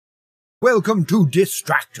Welcome to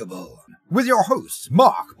Distractible, with your hosts,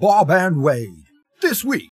 Mark, Bob, and Wade. This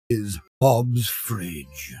week is Bob's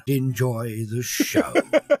Fridge. Enjoy the show.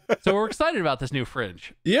 So we're excited about this new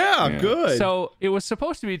fridge. Yeah, good. So it was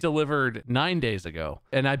supposed to be delivered 9 days ago,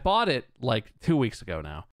 and I bought it like 2 weeks ago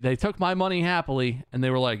now. They took my money happily, and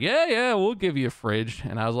they were like, yeah, we'll give you a fridge.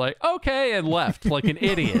 And I was like, okay, and left like an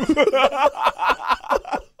idiot.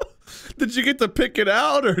 Did you get to pick it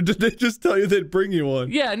out, or did they just tell you they'd bring you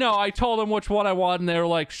one? Yeah, no, I told them which one I wanted, and they were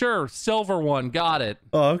like, sure, silver one, got it.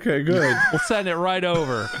 Oh, okay, good. We'll send it right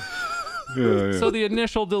over. Yeah. So the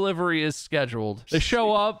initial delivery is scheduled. They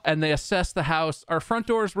show up and they assess the house. Our front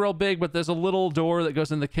door is real big, but there's a little door that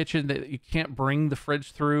goes in the kitchen that you can't bring the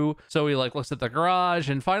fridge through. So he looks at the garage,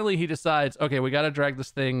 and finally he decides, okay, we got to drag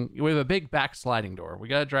this thing. We have a big back sliding door. We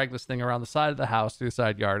got to drag this thing around the side of the house through the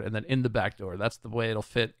side yard and then in the back door. That's the way it'll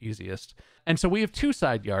fit easiest. And so we have two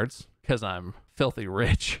side yards because I'm filthy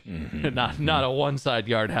rich, not a one side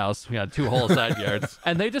yard house. We got two whole side yards,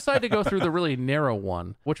 and they decide to go through the really narrow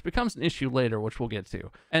one, which becomes an issue later, which we'll get to.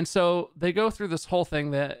 And so they go through this whole thing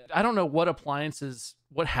that I don't know what appliances,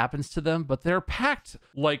 what happens to them, but they're packed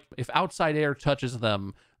like if outside air touches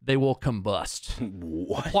them, they will combust.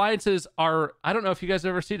 What? Appliances are, I don't know if you guys have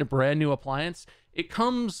ever seen a brand new appliance. It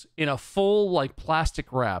comes in a full like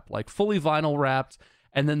plastic wrap, like fully vinyl wrapped.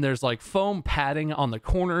 And then there's like foam padding on the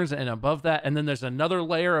corners and above that. And then there's another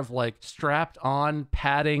layer of like strapped on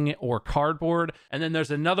padding or cardboard. And then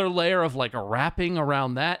there's another layer of like a wrapping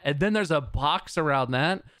around that. And then there's a box around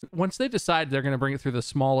that. Once they decide they're going to bring it through the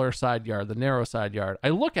smaller side yard, the narrow side yard, I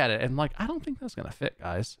look at it and I'm like, I don't think that's going to fit,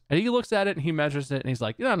 guys. And he looks at it and he measures it and he's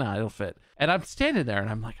like, no, it'll fit. And I'm standing there and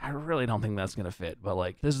I'm like, I really don't think that's going to fit. But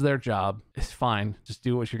like, this is their job. It's fine. Just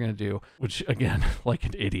do what you're going to do. Which again, like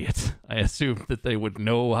an idiot, I assumed that they would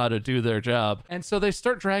know how to do their job. And so they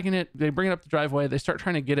start dragging it. They bring it up the driveway. They start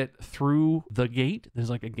trying to get it through the gate. There's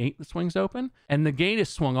like a gate that swings open. And the gate is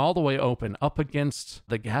swung all the way open up against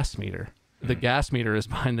the gas meter. The gas meter is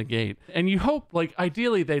behind the gate. And you hope, like,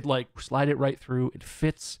 ideally they'd like slide it right through. It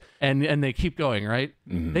fits. And they keep going, right?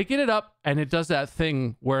 They get it up and it does that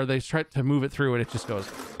thing where they try to move it through and it just goes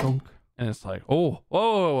thunk. And it's like, oh,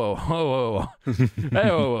 whoa, hey,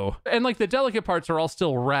 whoa. And like the delicate parts are all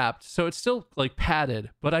still wrapped. So it's still like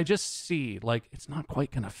padded. But I just see like it's not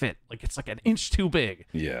quite going to fit. Like it's like an inch too big.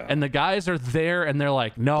 Yeah. And the guys are there and they're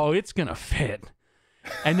like, no, it's going to fit.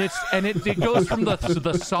 And it goes from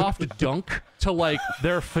the soft dunk to like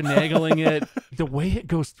they're finagling it. The way it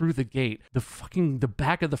goes through the gate, the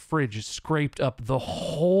back of the fridge is scraped up the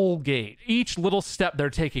whole gate. Each little step they're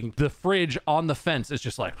taking, the fridge on the fence is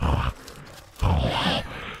just like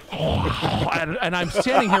and I'm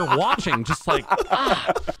standing here watching, just like,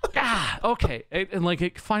 okay. And like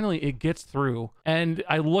it finally gets through, and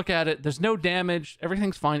I look at it. There's no damage.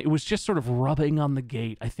 Everything's fine. It was just sort of rubbing on the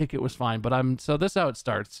gate. I think it was fine, but so this is how it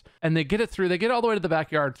starts. And they get it through. They get all the way to the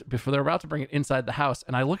backyard before they're about to bring it inside the house.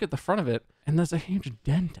 And I look at the front of it, and there's a huge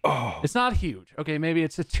dent. Oh. It's not huge. Okay, maybe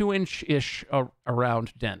it's a 2-inch-ish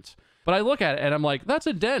around dent. But I look at it, and I'm like, that's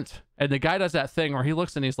a dent. And the guy does that thing where he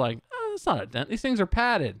looks and he's like, it's not a dent. These things are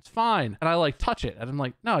padded. It's fine. And I like touch it. And I'm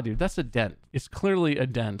like, no, dude, that's a dent. It's clearly a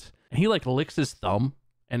dent. And he like licks his thumb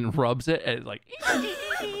and rubs it and like,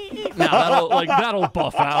 now that'll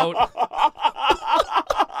buff out.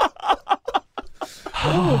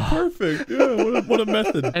 Oh, perfect. Yeah, what a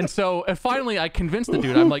method. And so finally I convinced the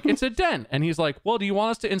dude, I'm like, it's a dent. And he's like, well, do you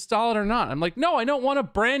want us to install it or not? I'm like, no, I don't want a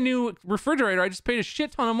brand new refrigerator I just paid a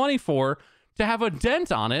shit ton of money for to have a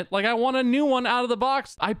dent on it. Like, I want a new one out of the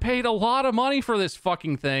box. I paid a lot of money for this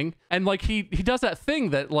fucking thing. And like he does that thing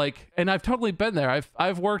that like, and I've totally been there.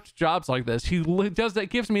 I've worked jobs like this. He does that,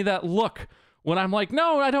 gives me that look when I'm like,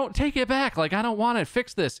 no, I don't, take it back. Like, I don't want it.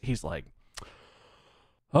 Fix this. He's like,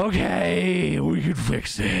 okay, we can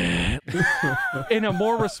fix it. In a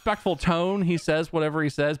more respectful tone, he says whatever he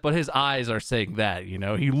says, but his eyes are saying that, you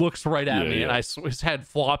know, he looks right at me and his head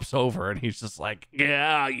flops over and he's just like,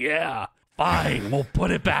 yeah. Fine, we'll put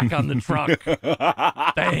it back on the truck.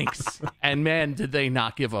 Thanks. And man, did they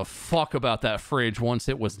not give a fuck about that fridge once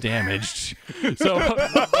it was damaged. So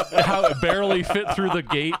how it barely fit through the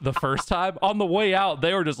gate the first time. On the way out,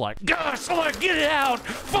 they were just like, gosh, get it out.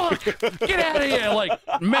 Fuck, get out of here. Like,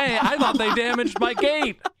 man, I thought they damaged my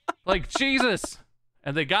gate. Like, Jesus.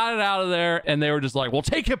 And they got it out of there and they were just like, well,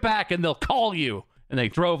 take it back and they'll call you. And they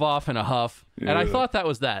drove off in a huff. And I thought that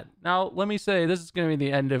was that. Now, let me say, this is going to be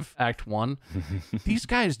the end of Act 1. These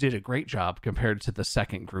guys did a great job compared to the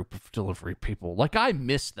second group of delivery people. Like, I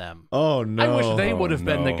miss them. Oh, no. I wish they would have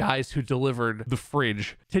been the guys who delivered the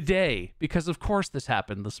fridge today. Because, of course, this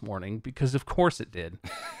happened this morning. Because, of course, it did.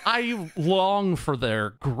 I long for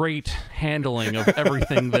their great handling of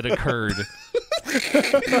everything that occurred.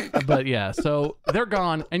 But, yeah, so they're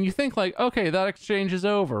gone. And you think, like, okay, that exchange is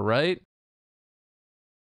over, right?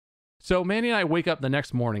 So Mandy and I wake up the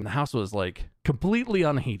next morning. The house was like completely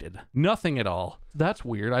unheated. Nothing at all. That's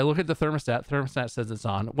weird. I look at the thermostat. Thermostat says it's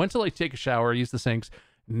on. Went to like take a shower, use the sinks.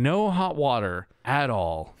 No hot water at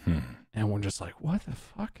all. And we're just like, what the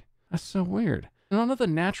fuck? That's so weird. None of the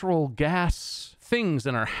natural gas things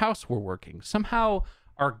in our house were working. Somehow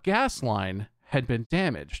our gas line had been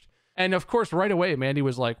damaged. And of course, right away, Mandy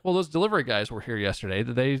was like, well, those delivery guys were here yesterday.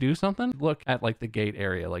 Did they do something? Look at like the gate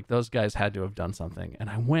area. Like those guys had to have done something. And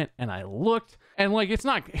I went and I looked and like, it's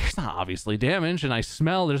not obviously damaged. And I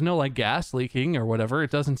smell there's no like gas leaking or whatever.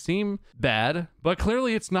 It doesn't seem bad, but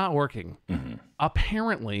clearly it's not working.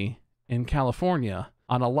 Apparently in California,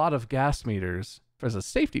 on a lot of gas meters, as a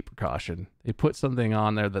safety precaution, they put something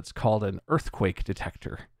on there that's called an earthquake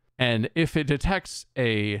detector. And if it detects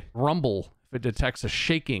a rumble, if it detects a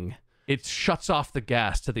shaking, it shuts off the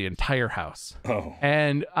gas to the entire house. Oh.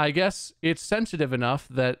 And I guess it's sensitive enough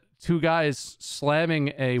that two guys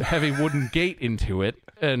slamming a heavy wooden gate into it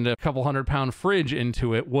and a couple 100-pound fridge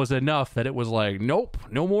into it was enough that it was like, nope,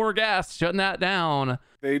 no more gas, shutting that down.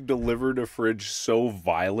 They delivered a fridge so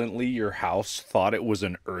violently your house thought it was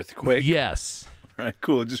an earthquake? Yes. All right,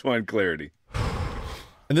 cool. Just wanted clarity.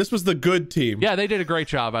 And this was the good team. Yeah, they did a great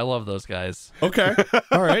job. I love those guys. Okay.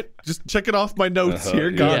 All right. Just check it off my notes here.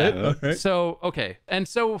 Got it. All right. So, okay. And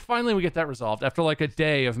so finally we get that resolved after like a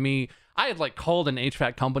day of me. I had like called an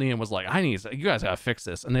HVAC company and was like, you guys got to fix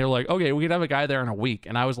this. And they were like, okay, we could have a guy there in a week.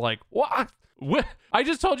 And I was like, what? I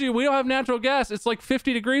just told you we don't have natural gas. It's like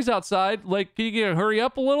 50 degrees outside. Like, can you hurry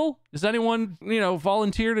up a little? Does anyone,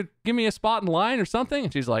 volunteer to give me a spot in line or something?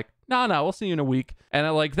 And she's like, no, we'll see you in a week. And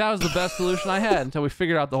that was the best solution I had until we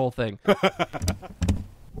figured out the whole thing.